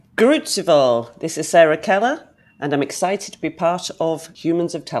Grüezi, this is Sarah Keller, and I'm excited to be part of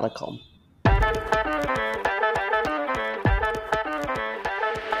Humans of Telecom.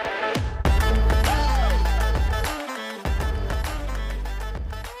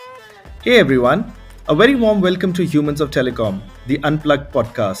 Hey everyone, a very warm welcome to Humans of Telecom, the Unplugged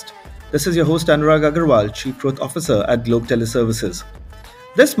podcast. This is your host Anurag Aggarwal, Chief Growth Officer at Globe Teleservices.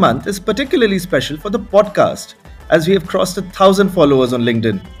 This month is particularly special for the podcast as we have crossed 1,000 followers on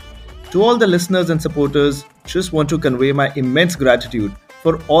LinkedIn. To all the listeners and supporters, just want to convey my immense gratitude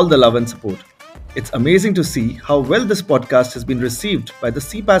for all the love and support. It's amazing to see how well this podcast has been received by the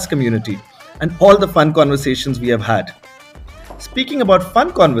CPaaS community and all the fun conversations we have had. Speaking about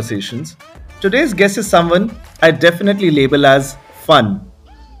fun conversations, today's guest is someone I definitely label as fun.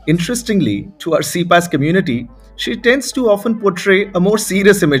 Interestingly, to our CPaaS community, she tends to often portray a more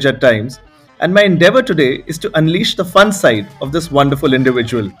serious image at times, and my endeavor today is to unleash the fun side of this wonderful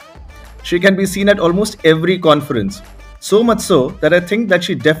individual. She can be seen at almost every conference, so much so that I think that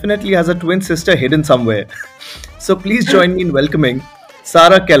she definitely has a twin sister hidden somewhere. So please join me in welcoming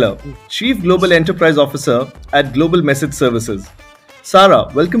Sarah Keller, Chief Global Enterprise Officer at Global Message Services. Sarah,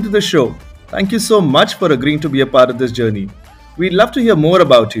 welcome to the show. Thank you so much for agreeing to be a part of this journey. We'd love to hear more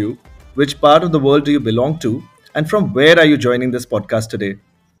about you. Which part of the world do you belong to? And from where are you joining this podcast today?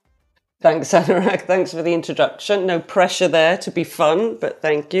 Thanks, Anurag. Thanks for the introduction. No pressure there to be fun, but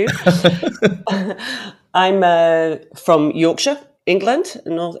thank you. I'm from Yorkshire, England,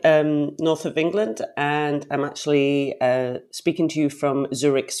 north of England, and I'm actually speaking to you from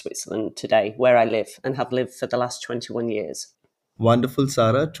Zurich, Switzerland today, where I live and have lived for the last 21 years. Wonderful,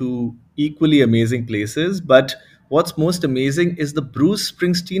 Sarah. Two equally amazing places. But what's most amazing is the Bruce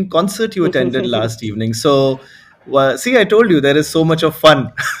Springsteen concert you attended last evening. So, see, I told you there is so much of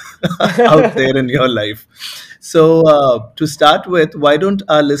fun out there in your life. So, to start with, why don't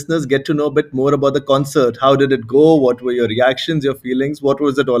our listeners get to know a bit more about the concert? How did it go? What were your reactions, your feelings? What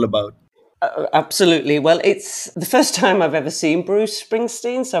was it all about? Absolutely. Well, it's the first time I've ever seen Bruce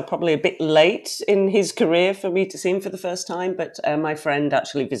Springsteen, so probably a bit late in his career for me to see him for the first time. But my friend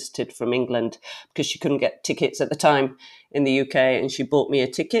actually visited from England because she couldn't get tickets at the time in the UK, and she bought me a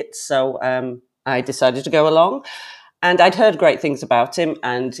ticket. So I decided to go along. And I'd heard great things about him,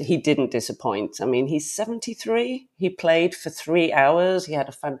 and he didn't disappoint. I mean, he's 73. He played for 3 hours. He had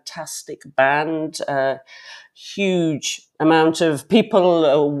a fantastic band, huge amount of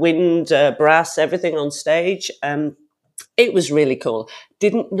people, wind, brass, everything on stage. It was really cool.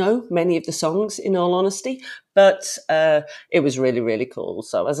 Didn't know many of the songs, in all honesty, but it was really, really cool.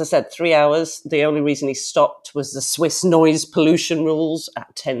 So, as I said, 3 hours. The only reason he stopped was the Swiss noise pollution rules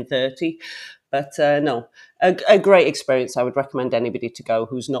at 10:30. But no, a great experience. I would recommend anybody to go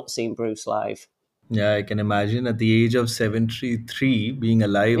who's not seen Bruce live. Yeah, I can imagine at the age of 73, being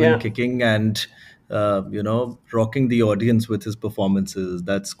alive Yeah. and kicking and, rocking the audience with his performances.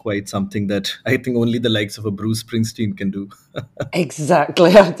 That's quite something that I think only the likes of a Bruce Springsteen can do.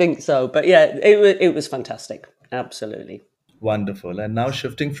 Exactly, I think so. But yeah, it was fantastic. Absolutely. Wonderful. And now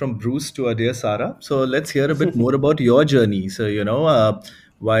shifting from Bruce to our dear Sarah. So let's hear a bit more about your journey. So,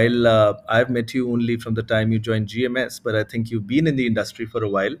 while I've met you only from the time you joined GMS, but I think you've been in the industry for a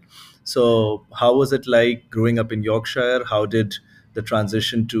while. So, how was it like growing up in Yorkshire? How did the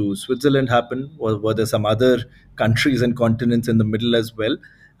transition to Switzerland happen? Were there some other countries and continents in the middle as well?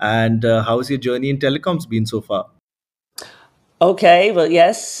 And how's your journey in telecoms been so far? Okay, well,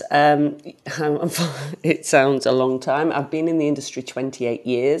 yes, it sounds a long time. I've been in the industry 28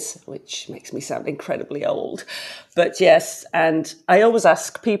 years, which makes me sound incredibly old. But yes, and I always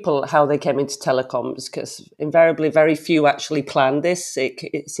ask people how they came into telecoms because invariably very few actually planned this.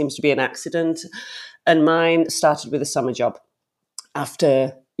 It seems to be an accident. And mine started with a summer job.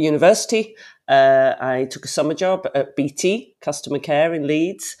 After university, I took a summer job at BT, customer care in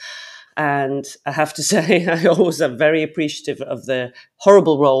Leeds. And I have to say, I always am very appreciative of the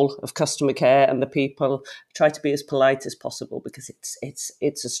horrible role of customer care and the people. Try to be as polite as possible because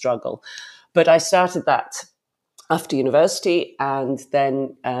it's a struggle. But I started that after university and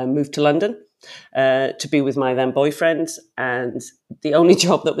then moved to London to be with my then boyfriend. And the only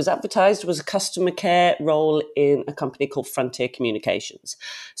job that was advertised was a customer care role in a company called Frontier Communications.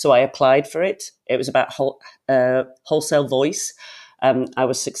 So I applied for it. It was about wholesale voice. I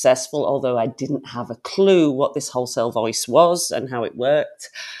was successful, although I didn't have a clue what this wholesale voice was and how it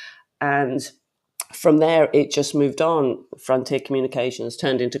worked. And from there, it just moved on. Frontier Communications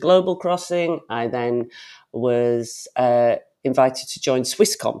turned into Global Crossing. I then was invited to join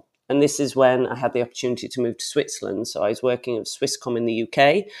Swisscom. And this is when I had the opportunity to move to Switzerland. So I was working at Swisscom in the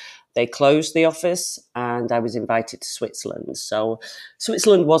UK, they closed the office and I was invited to Switzerland. So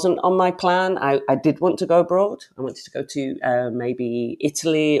Switzerland wasn't on my plan. I did want to go abroad. I wanted to go to maybe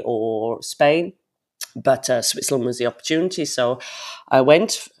Italy or Spain, but Switzerland was the opportunity. So I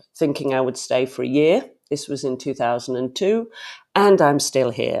went thinking I would stay for a year. This was in 2002, and I'm still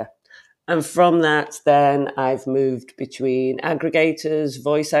here. And from that, then I've moved between aggregators,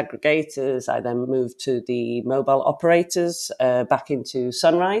 voice aggregators. I then moved to the mobile operators, back into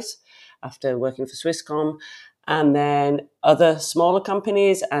Sunrise after working for Swisscom, and then other smaller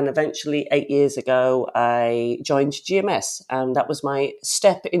companies. And eventually, 8 years ago, I joined GMS, and that was my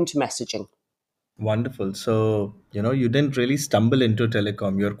step into messaging. Wonderful. So, you didn't really stumble into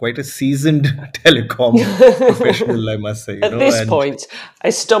telecom. You're quite a seasoned telecom professional, I must say, At this and point,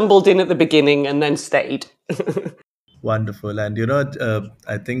 I stumbled in at the beginning and then stayed. wonderful. And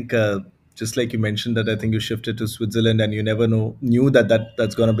I think just like you mentioned that I think you shifted to Switzerland and you never knew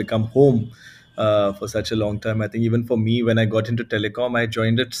that's going to become home for such a long time. I think even for me, when I got into telecom, I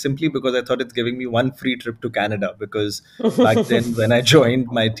joined it simply because I thought it's giving me one free trip to Canada. Because back then, when I joined,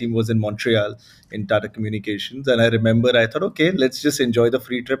 my team was in Montreal in Tata Communications, and I remember I thought, okay, let's just enjoy the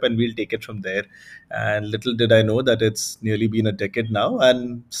free trip and we'll take it from there. And little did I know that it's nearly been a decade now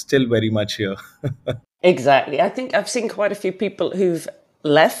and still very much here. Exactly. I think I've seen quite a few people who've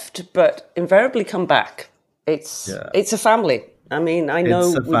left, but invariably come back. Yeah, It's a family. I mean, I know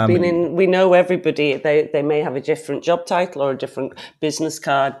it's a family. we know everybody. They may have a different job title or a different business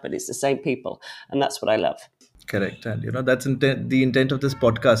card, but it's the same people, and that's what I love. Correct. And that's the intent of this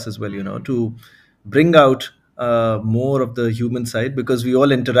podcast as well, to bring out more of the human side, because we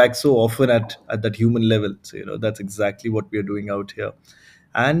all interact so often at that human level. So, that's exactly what we are doing out here.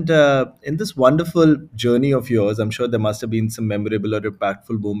 And in this wonderful journey of yours, I'm sure there must have been some memorable or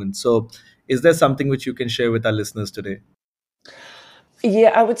impactful moments. So, is there something which you can share with our listeners today?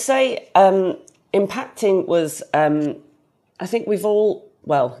 Yeah, I would say impacting was. I think we've all,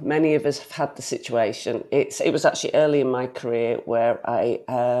 well, many of us have had the situation. It was actually early in my career where I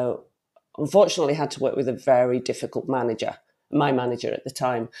unfortunately had to work with a very difficult manager, my manager at the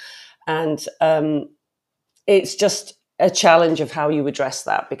time, and it's just a challenge of how you address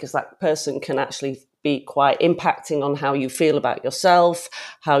that, because that person can actually be quite impacting on how you feel about yourself,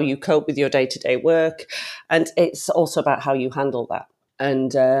 how you cope with your day-to-day work, and it's also about how you handle that.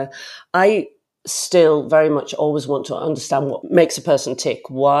 And I still very much always want to understand what makes a person tick.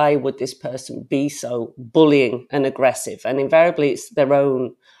 Why would this person be so bullying and aggressive? And invariably, it's their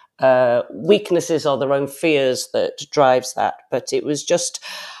own weaknesses or their own fears that drives that. But it was just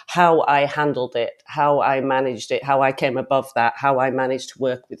how I handled it, how I managed it, how I came above that, how I managed to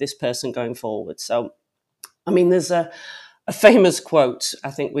work with this person going forward. So, I mean, there's a famous quote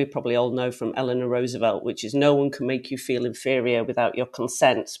I think we probably all know from Eleanor Roosevelt, which is, "No one can make you feel inferior without your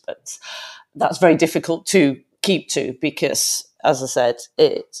consent." But that's very difficult to keep to because, as I said,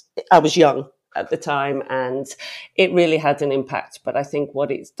 I was young at the time and it really had an impact. But I think what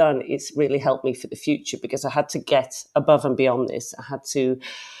it's done, it's really helped me for the future, because I had to get above and beyond this. I had to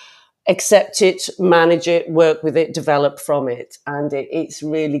accept it, manage it, work with it, develop from it. And it's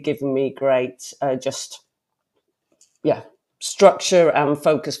really given me great, yeah, structure and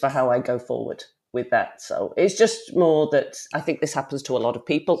focus for how I go forward with that. So it's just more that I think this happens to a lot of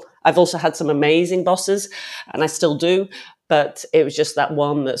people. I've also had some amazing bosses, and I still do, but it was just that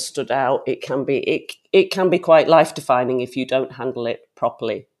one that stood out. It can be quite life defining if you don't handle it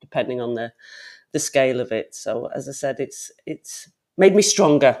properly, depending on the scale of it. So as I said, it's made me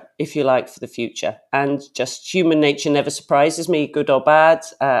stronger, if you like, for the future. And just human nature never surprises me, good or bad.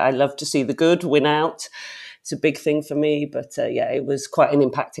 I love to see the good win out. It's a big thing for me, but yeah, it was quite an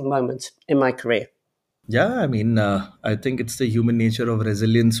impacting moment in my career. Yeah, I mean, I think it's the human nature of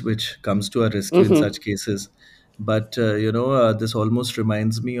resilience which comes to our rescue in Hmm. such cases. But, this almost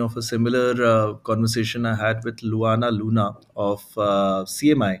reminds me of a similar conversation I had with Luana Luna of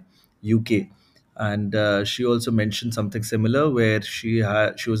CMI UK. And she also mentioned something similar where she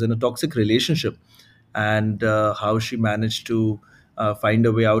was in a toxic relationship, and how she managed to find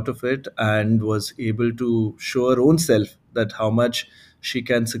a way out of it and was able to show her own self that how much she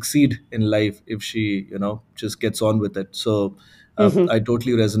can succeed in life if she just gets on with it. So I Hmm.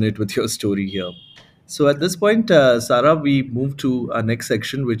 totally resonate with your story here. So at this point, Sarah, we move to our next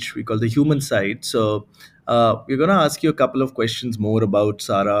section, which we call the human side. So we're going to ask you a couple of questions more about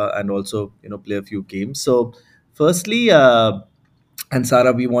Sarah and also play a few games. So firstly, and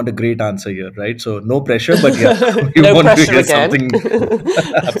Sarah, we want a great answer here, right? So no pressure, but yeah, we No want to pressure hear again. something.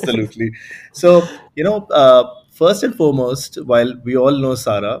 Absolutely. So, first and foremost, while we all know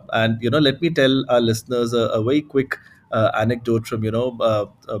Sarah, and let me tell our listeners a very quick anecdote from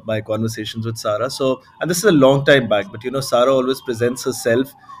my conversations with Sarah. So, and this is a long time back, but Sarah always presents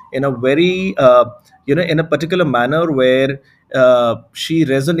herself in a very in a particular manner where she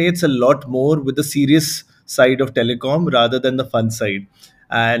resonates a lot more with the serious side of telecom rather than the fun side.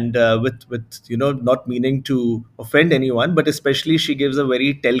 And with not meaning to offend anyone, but especially she gives a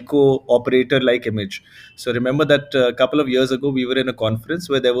very telco operator like image. So remember that a couple of years ago we were in a conference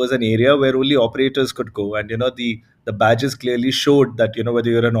where there was an area where only operators could go, and the badges clearly showed that whether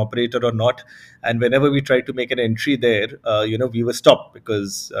you're an operator or not. And whenever we tried to make an entry there, we were stopped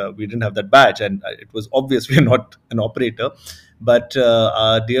because we didn't have that badge, and it was obvious we're not an operator. But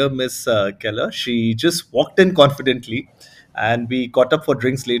our dear Miss Keller, she just walked in confidently, and we caught up for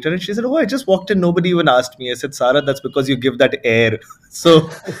drinks later, and she said, "Oh, I just walked in, nobody even asked me." I said, "Sarah, that's because you give that air." So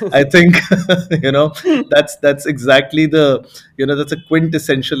I think you know that's exactly the that's a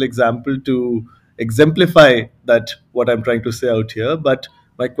quintessential example to exemplify that what I'm trying to say out here. But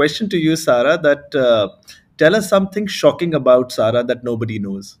my question to you, Sarah, that tell us something shocking about Sarah that nobody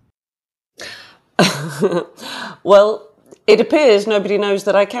knows. Well, it appears nobody knows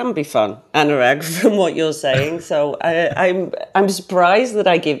that I can be fun, Anurag, from what you're saying. So I'm surprised that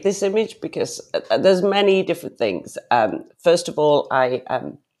I give this image because there's many different things. First of all, I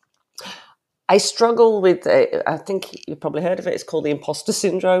struggle with, I think you probably heard of it, it's called the Imposter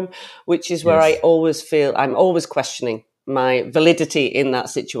Syndrome, which is where I Yes. always feel I'm always questioning my validity in that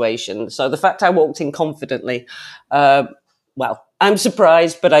situation. So the fact I walked in confidently, uh, well, I'm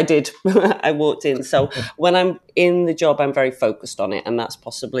surprised, but I did. I walked in. So when I'm in the job, I'm very focused on it, and that's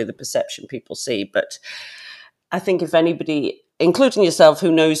possibly the perception people see. But I think if anybody, including yourself,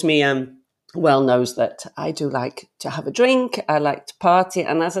 who knows me, well, knows that I do like to have a drink. I like to party,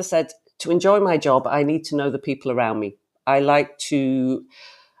 and as I said, to enjoy my job, I need to know the people around me. I like to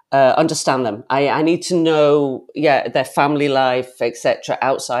understand them. I need to know, yeah, their family life, etc.,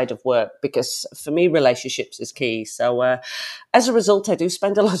 outside of work, because for me, relationships is key. So, as a result, I do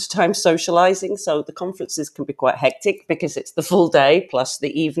spend a lot of time socializing. So the conferences can be quite hectic because it's the full day plus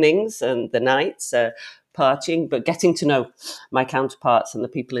the evenings and the nights. Partying, but getting to know my counterparts and the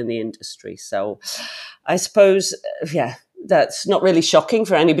people in the industry. So I suppose, yeah, that's not really shocking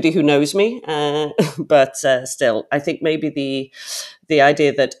for anybody who knows me. But still, I think maybe the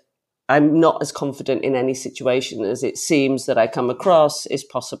idea that I'm not as confident in any situation as it seems that I come across is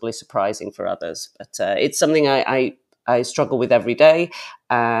possibly surprising for others. But it's something I struggle with every day,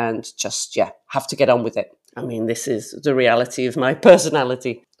 and just have to get on with it. I mean, this is the reality of my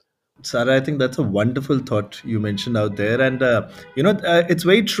personality. Sarah, I think that's a wonderful thought you mentioned out there, and it's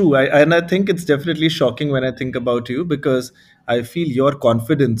very true. And I think it's definitely shocking when I think about you, because I feel your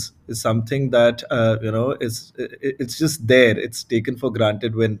confidence is something that it's just there. It's taken for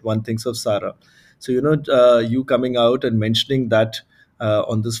granted when one thinks of Sarah. So you coming out and mentioning that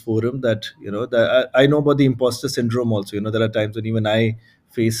on this forum, that that I know about the imposter syndrome also. There are times when even I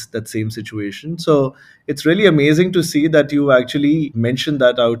face that same situation. So it's really amazing to see that you actually mentioned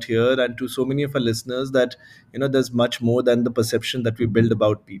that out here, and to so many of our listeners, that there's much more than the perception that we build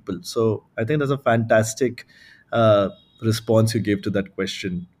about people. So I think that's a fantastic uh, response you gave to that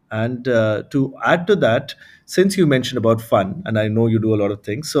question. And to add to that, since you mentioned about fun, and I know you do a lot of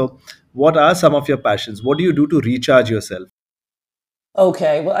things, so what are some of your passions? What do you do to recharge yourself?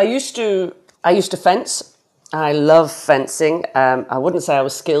 Okay, well, I used to fence. I love fencing. I wouldn't say I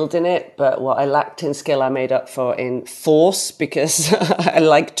was skilled in it, but what I lacked in skill, I made up for in force because I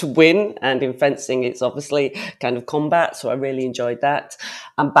like to win. And in fencing, it's obviously kind of combat, so I really enjoyed that.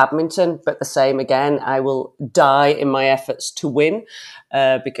 And badminton, but the same again. I will die in my efforts to win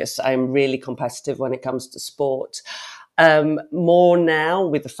because I'm really competitive when it comes to sport. More now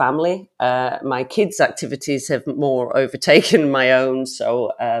with the family. My kids' activities have more overtaken my own.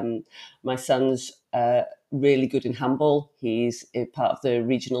 So my son's really good in handball. He's a part of the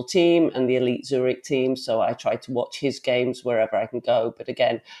regional team and the elite Zurich team. So I try to watch his games wherever I can go. But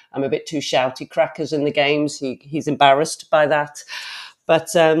again, I'm a bit too shouty crackers in the games. He's embarrassed by that.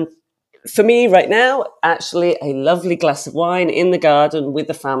 But for me right now, actually, a lovely glass of wine in the garden with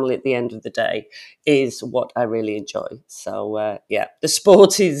the family at the end of the day is what I really enjoy. So, the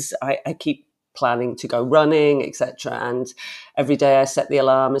sport is, I keep planning to go running, etc. And every day I set the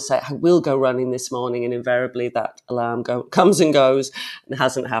alarm and say, I will go running this morning. And invariably that alarm comes and goes and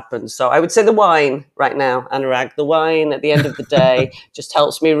hasn't happened. So I would say the wine right now, Anurag, the wine at the end of the day just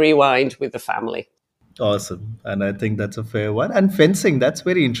helps me rewind with the family. Awesome. And I think that's a fair one. And fencing, that's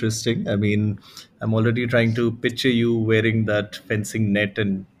very interesting. I mean, I'm already trying to picture you wearing that fencing net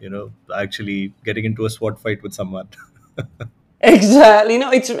and, actually getting into a sword fight with someone. Exactly.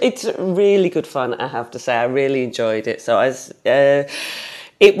 No, it's really good fun. I have to say, I really enjoyed it. So as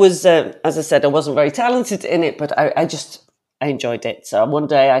it was, as I said, I wasn't very talented in it, but I enjoyed it. So one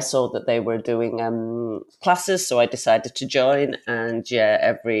day I saw that they were doing classes, so I decided to join. And yeah,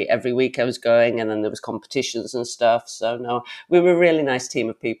 every week I was going, and then there was competitions and stuff. So no, we were a really nice team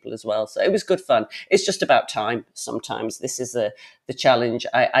of people as well. So it was good fun. It's just about time. Sometimes this is the challenge.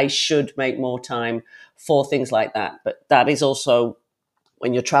 I should make more time for things like that. But that is also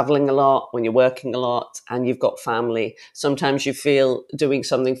when you're traveling a lot, when you're working a lot, and you've got family, sometimes you feel doing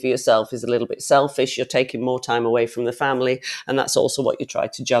something for yourself is a little bit selfish. You're taking more time away from the family, and that's also what you try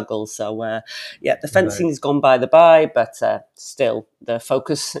to juggle. So, yeah, the Right. fencing has gone by the by, but still, the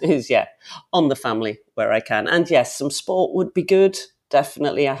focus is, yeah, on the family where I can. And yes, some sport would be good.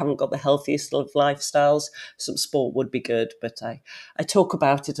 Definitely, I haven't got the healthiest of lifestyles. Some sport would be good, but I talk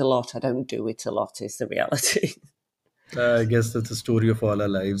about it a lot. I don't do it a lot, is the reality. I guess that's a story of all our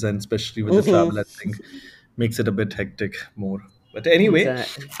lives, and especially with the Hmm. travel, I think makes it a bit hectic more. But anyway,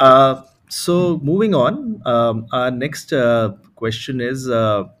 Exactly. so moving on, our next question is,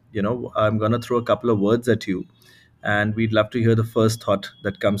 I'm gonna throw a couple of words at you, and we'd love to hear the first thought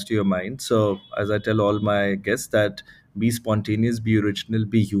that comes to your mind. So, as I tell all my guests, that be spontaneous, be original,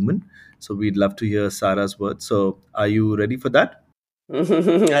 be human. So, we'd love to hear Sarah's words. So, are you ready for that?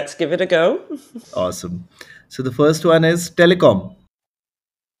 Let's give it a go. Awesome. So, the first one is telecom.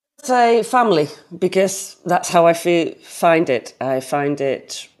 Say family, because that's how find it. I find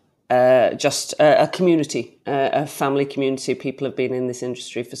it just a community, a family community. People have been in this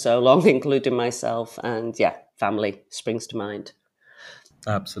industry for so long, including myself, and yeah, family springs to mind.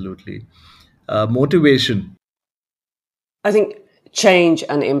 Absolutely. Motivation. I think change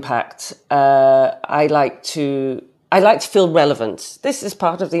and impact. I like to feel relevant. This is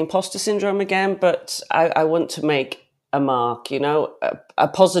part of the imposter syndrome again, but I want to make a mark. A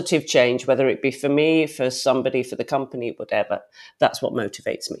positive change, whether it be for me, for somebody, for the company, whatever. That's what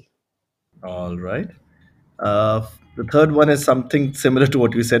motivates me. All right. The third one is something similar to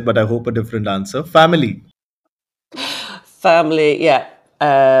what you said, but I hope a different answer. Family. Family, yeah.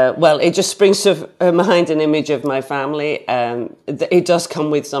 Well, it just springs to mind an image of my family. It does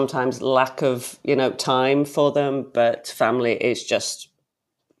come with sometimes lack of, time for them, but family is just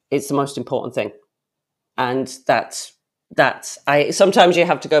it's the most important thing. And that's I sometimes you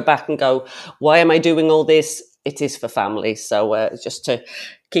have to go back and go, why am I doing all this? It is for family. So just to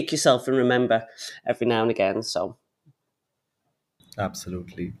kick yourself and remember every now and again. So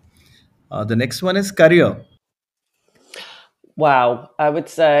Absolutely. The next one is career. wow, I would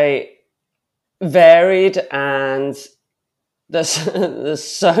say varied, and there's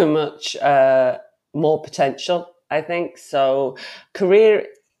so much more potential, I think. So career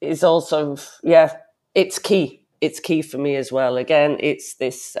is also, yeah, it's key for me as well. Again, it's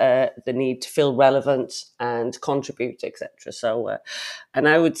this the need to feel relevant and contribute, etc. So and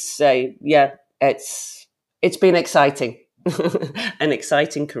I would say, yeah, it's been exciting. An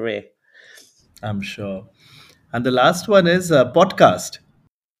exciting career. I'm sure. And the last one is podcast.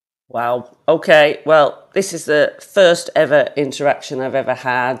 Wow. Okay. Well, this is the first ever interaction I've ever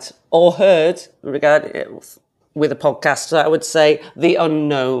had or heard regarding with a podcast. So I would say the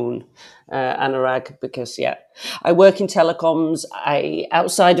unknown, Anurag, because yeah, I work in telecoms. I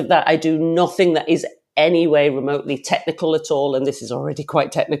outside of that, I do nothing that is any way remotely technical at all, and this is already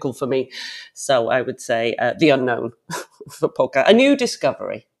quite technical for me. So I would say the unknown for podcast, a new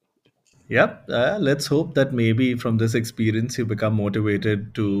discovery. Yep. Let's hope that maybe from this experience you become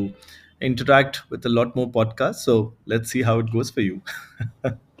motivated to interact with a lot more podcasts. So let's see how it goes for you.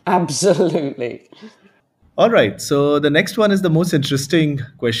 Absolutely. All right. So the next one is the most interesting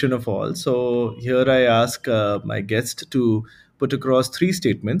question of all. So here I ask my guest to put across three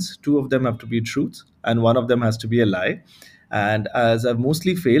statements. Two of them have to be truths, and one of them has to be a lie. And as I've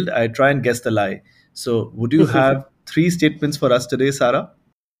mostly failed, I try and guess the lie. So would you have three statements for us today, Sarah?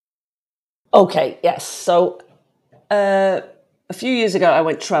 Okay. Yes. So a few years ago, I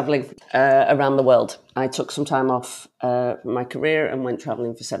went traveling around the world. I took some time off from my career and went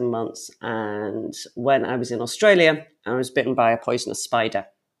traveling for 7 months. And when I was in Australia, I was bitten by a poisonous spider.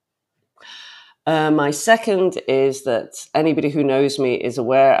 My second is that anybody who knows me is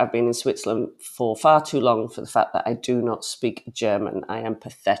aware I've been in Switzerland for far too long for the fact that I do not speak German. I am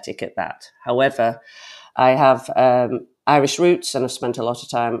pathetic at that. However, I have Irish roots and I've spent a lot of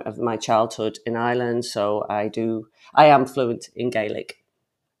time of my childhood in Ireland, so I am fluent in Gaelic.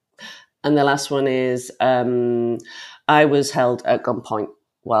 And the last one is I was held at gunpoint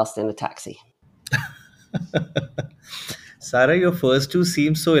whilst in a taxi. Sarah, your first two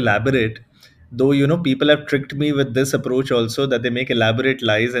seem so elaborate. Though, people have tricked me with this approach also, that they make elaborate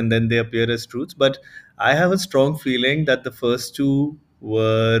lies and then they appear as truths. But I have a strong feeling that the first two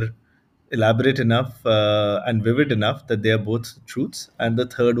were elaborate enough and vivid enough that they are both truths, and the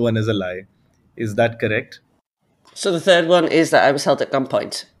third one is a lie. Is that correct? So the third one is that I was held at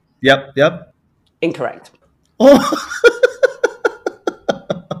gunpoint. Yep, yep. Incorrect. Oh,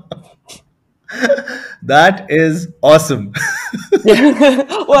 that is awesome.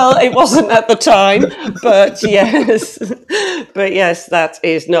 Well, it wasn't at the time, but yes, but yes, that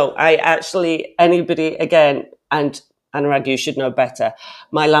is no. I actually anybody again, and Anurag, you should know better.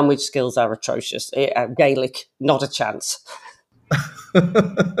 My language skills are atrocious. Gaelic, not a chance,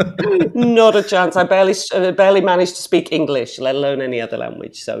 not a chance. I barely managed to speak English, let alone any other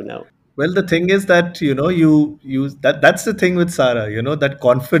language. So no. Well, the thing is that you that's the thing with Sarah, that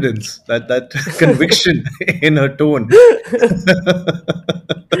confidence, that conviction in her tone.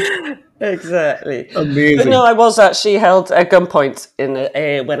 Exactly. But no, Amazing. I was actually held at gunpoint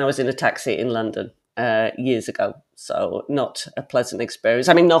when I was in a taxi in London years ago. So not a pleasant experience.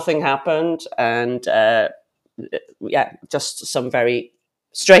 I mean, nothing happened, and yeah, just some very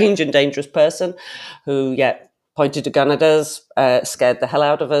strange and dangerous person who, yeah, pointed a gun at us, scared the hell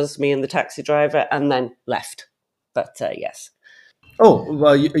out of us, me and the taxi driver, and then left. But yes. Oh,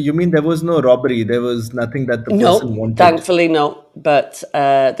 well, you mean there was no robbery? There was nothing that the person No, wanted. thankfully no. But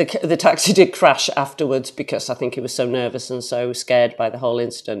the taxi did crash afterwards because I think he was so nervous and so scared by the whole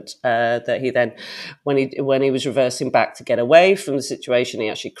incident that he then, when he was reversing back to get away from the situation, he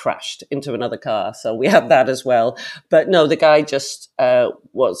actually crashed into another car. So we had that as well. But no, the guy just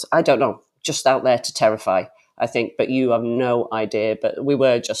was, I don't know, just out there to terrify, I think. But you have no idea. But we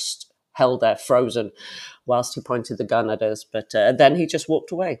were just held there, frozen, whilst he pointed the gun at us. But then he just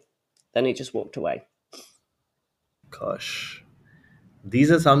walked away. Then he just walked away. Gosh,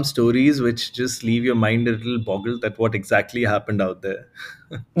 these are some stories which just leave your mind a little boggled at what exactly happened out there.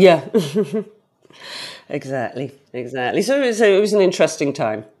 Yeah, exactly, exactly. So it was an interesting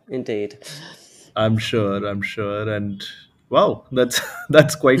time indeed. I'm sure, and wow, that's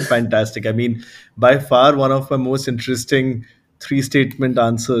that's quite fantastic. I mean, by far one of my most interesting three statement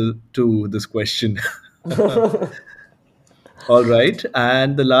answer to this question. All right.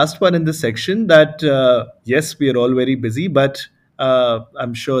 And the last one in this section that, yes, we are all very busy, but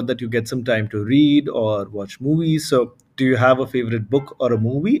I'm sure that you get some time to read or watch movies. So, do you have a favorite book or a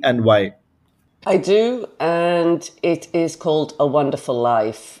movie, and why? I do, and it is called A Wonderful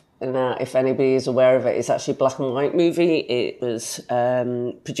Life. Now, if anybody is aware of it, it's actually a black and white movie. It was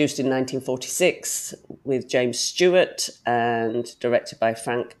produced in 1946 with James Stewart and directed by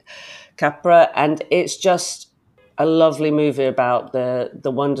Frank Capra, and it's just a lovely movie about the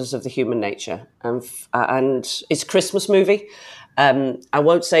wonders of the human nature, and it's a Christmas movie. I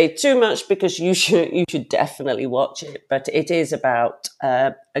won't say too much because you should definitely watch it. But it is about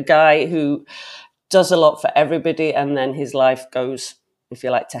a guy who does a lot for everybody, and then his life goes, if you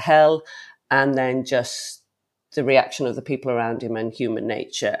like, to hell, and then just the reaction of the people around him and human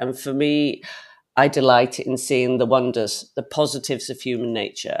nature. And for me, I delight in seeing the wonders, the positives of human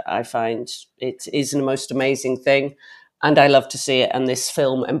nature. I find it is the most amazing thing, and I love to see it. And this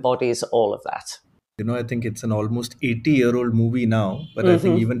film embodies all of that. I think it's an almost 80-year-old movie now, but I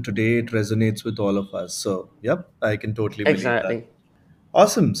think Hmm. even today it resonates with all of us. So, yep, I can totally believe that. Exactly.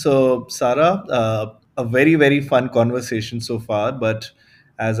 Awesome. So, Sarah, a very, very fun conversation so far. But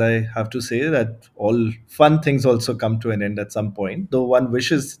as I have to say, that all fun things also come to an end at some point, though one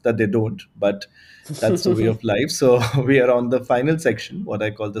wishes that they don't, but that's the way of life. So, we are on the final section, what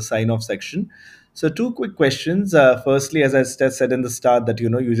I call the sign off section. So, two quick questions. Firstly, as I said in the start, that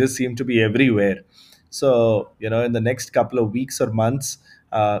you just seem to be everywhere. So, in the next couple of weeks or months,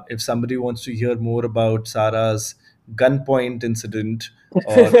 if somebody wants to hear more about Sarah's gunpoint incident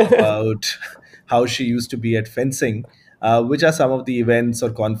or about how she used to be at fencing, which are some of the events or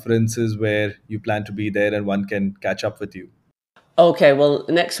conferences where you plan to be there and one can catch up with you? Okay, well,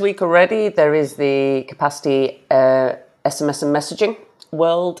 next week already, there is the Capacity SMS and Messaging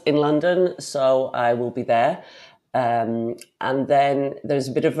World in London, so I will be there. And then there's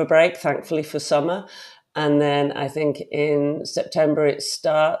a bit of a break, thankfully, for summer. And then I think in September it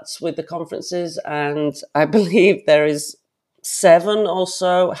starts with the conferences, and I believe there is seven or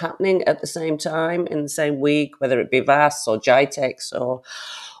so happening at the same time in the same week, whether it be VAS or GITEX or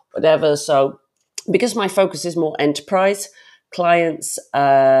whatever. So because my focus is more enterprise clients,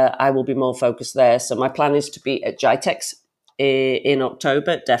 I will be more focused there. So my plan is to be at GITEX in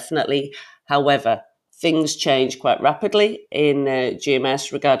October, definitely. However, things change quite rapidly in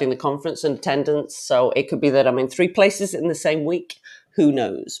GMS regarding the conference and attendance. So it could be that I'm in three places in the same week. who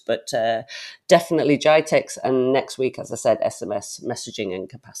knows? But definitely GITEX, and next week, as I said, SMS, messaging and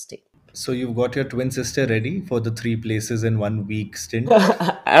capacity. So you've got your twin sister ready for the three places in 1 week stint?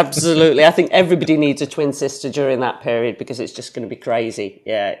 Absolutely. I think everybody needs a twin sister during that period because it's just going to be crazy.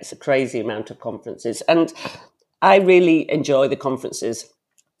 Yeah, it's a crazy amount of conferences. And I really enjoy the conferences.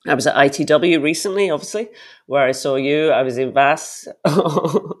 I was at ITW recently, obviously, where I saw you. I was in VAS,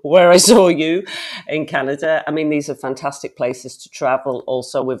 where I saw you in Canada. I mean, these are fantastic places to travel.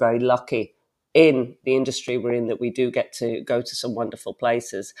 Also, we're very lucky in the industry we're in that we do get to go to some wonderful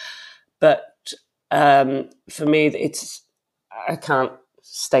places. But for me, I can't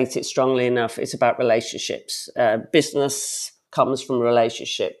state it strongly enough. It's about relationships. Business comes from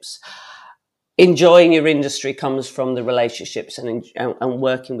relationships. Enjoying your industry comes from the relationships and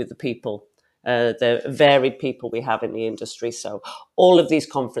working with the people, the varied people we have in the industry. So all of these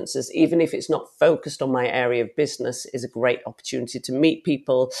conferences, even if it's not focused on my area of business, is a great opportunity to meet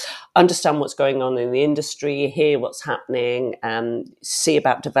people, understand what's going on in the industry, hear what's happening, see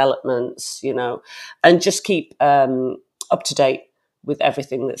about developments, and just keep up to date with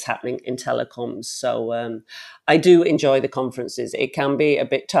everything that's happening in telecoms. So I do enjoy the conferences. It can be a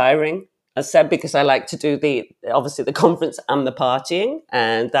bit tiring, as said, because I like to do obviously the conference and the partying,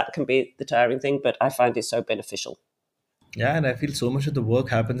 and that can be the tiring thing, but I find it so beneficial. Yeah, and I feel so much of the work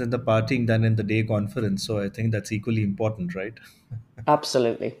happens in the partying than in the day conference. So I think that's equally important, right?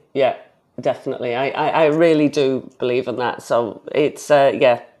 Absolutely. Yeah, definitely. I really do believe in that. So it's,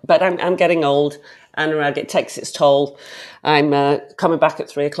 yeah, but I'm getting old. Anurag, it takes its toll. I'm coming back at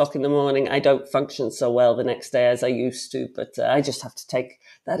 3 o'clock in the morning. I don't function so well the next day as I used to, but I just have to take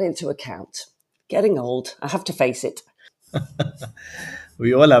that into account. Getting old. I have to face it.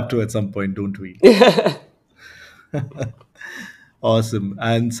 We all have to at some point, don't we? Awesome.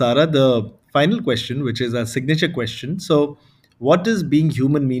 And Sarah, the final question, which is a signature question. So, what does being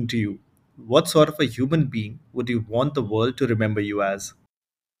human mean to you? What sort of a human being would you want the world to remember you as?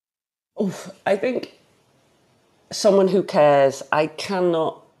 Oof, I think someone who cares. I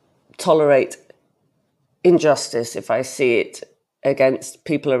cannot tolerate injustice if I see it against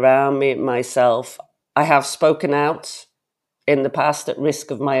people around me, myself. I have spoken out in the past at risk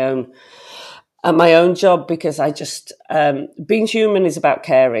of my own job, because I just being human is about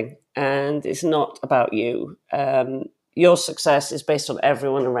caring, and it's not about you. Your success is based on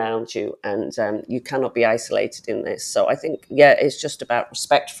everyone around you, and you cannot be isolated in this. So I think, yeah, it's just about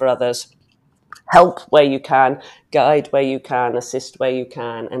respect for others, help where you can, guide where you can, assist where you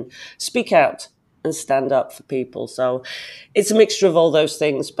can, and speak out and stand up for people. So it's a mixture of all those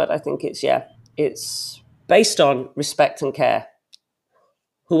things, but I think it's based on respect and care.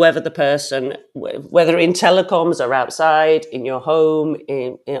 Whoever the person, whether in telecoms or outside, in your home,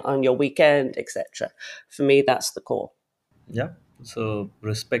 on your weekend, etc. For me, that's the core. Yeah. So,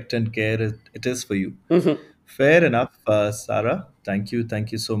 respect and care, it is for you. Hmm. Fair enough, Sarah. Thank you.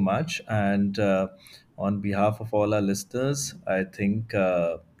 Thank you so much. And on behalf of all our listeners, I think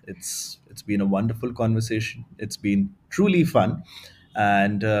it's been a wonderful conversation. It's been truly fun.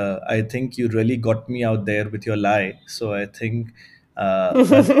 And I think you really got me out there with your lie. So I think that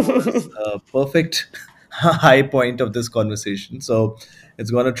was a perfect high point of this conversation. So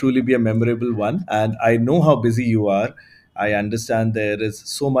it's going to truly be a memorable one. And I know how busy you are. I understand there is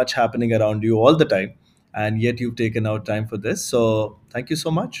so much happening around you all the time, and yet you've taken out time for this. So thank you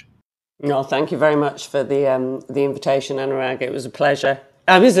so much. No, thank you very much for the invitation, Anurag. It was a pleasure.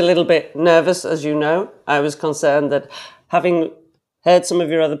 I was a little bit nervous, as you know. I was concerned that, having heard some of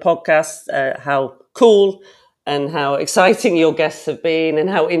your other podcasts, how cool and how exciting your guests have been, and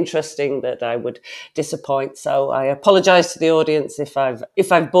how interesting that I would disappoint. So I apologise to the audience if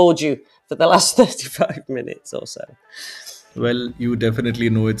I've bored you for the last 35 minutes or so. Well, you definitely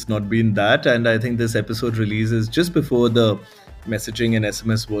know it's not been that. And I think this episode releases just before the Messaging and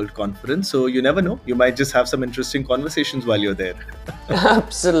SMS World Conference. So you never know. You might just have some interesting conversations while you're there.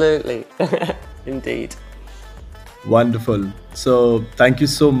 Absolutely. Indeed. Wonderful. So thank you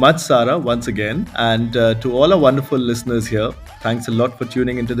so much, Sarah, once again. And to all our wonderful listeners here, thanks a lot for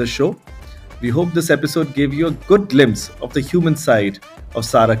tuning into the show. We hope this episode gave you a good glimpse of the human side of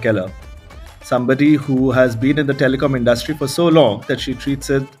Sarah Keller, somebody who has been in the telecom industry for so long that she treats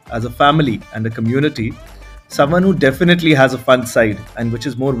it as a family and a community, someone who definitely has a fun side and which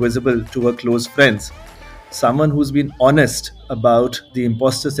is more visible to her close friends, someone who's been honest about the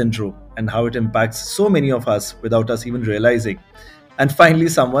imposter syndrome and how it impacts so many of us without us even realizing, and finally,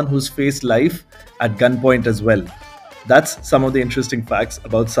 someone who's faced life at gunpoint as well. That's some of the interesting facts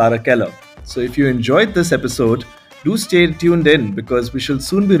about Sarah Keller. So if you enjoyed this episode, Do stay tuned in because we shall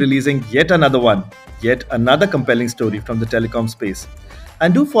soon be releasing yet another one, yet another compelling story from the telecom space.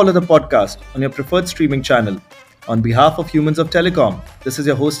 And do follow the podcast on your preferred streaming channel. On behalf of Humans of Telecom, this is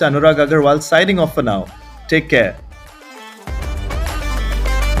your host Anurag Aggarwal signing off for now. Take care.